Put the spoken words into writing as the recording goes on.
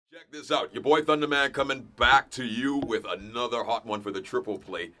this out. Your boy Thunderman coming back to you with another hot one for the triple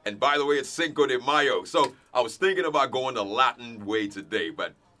play. And by the way, it's Cinco de Mayo. So I was thinking about going the Latin way today,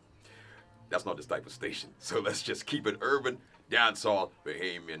 but that's not this type of station. So let's just keep it urban, dancehall,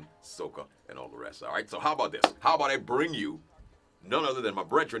 Bahamian, soca, and all the rest. All right, so how about this? How about I bring you none other than my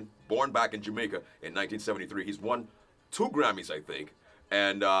brethren, born back in Jamaica in 1973. He's won 2 Grammys, I think.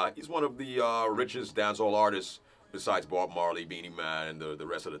 And he's one of the richest dancehall artists besides Bob Marley, Beanie Man, and the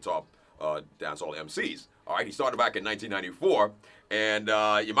rest of the top dancehall MCs. All right, he started back in 1994,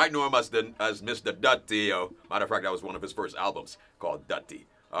 and you might know him as Mr. Dutty. Matter of fact, that was one of his first albums called Dutty.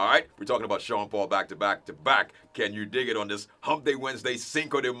 All right, we're talking about Sean Paul back to back to back. Can you dig it on this Hump Day Wednesday,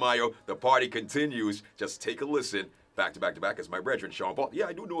 Cinco de Mayo? The party continues. Just take a listen. Back to back as my brethren, Sean Paul. Yeah,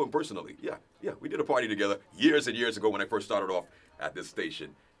 I do know him personally. Yeah, we did a party together years and years ago when I first started off at this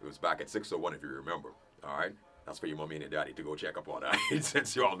station. It was back at 601, if you remember. All right, that's for your mommy and your daddy to go check up on that,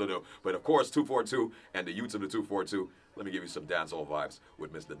 since you all don't know. But of course, 242 and the youths of the 242. Let me give you some dancehall vibes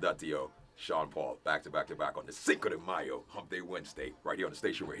with Mr. Dutty-O, Sean Paul, back to back on the Cinco de Mayo, Hump Day Wednesday, right here on the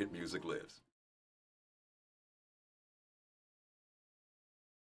station where hit music lives.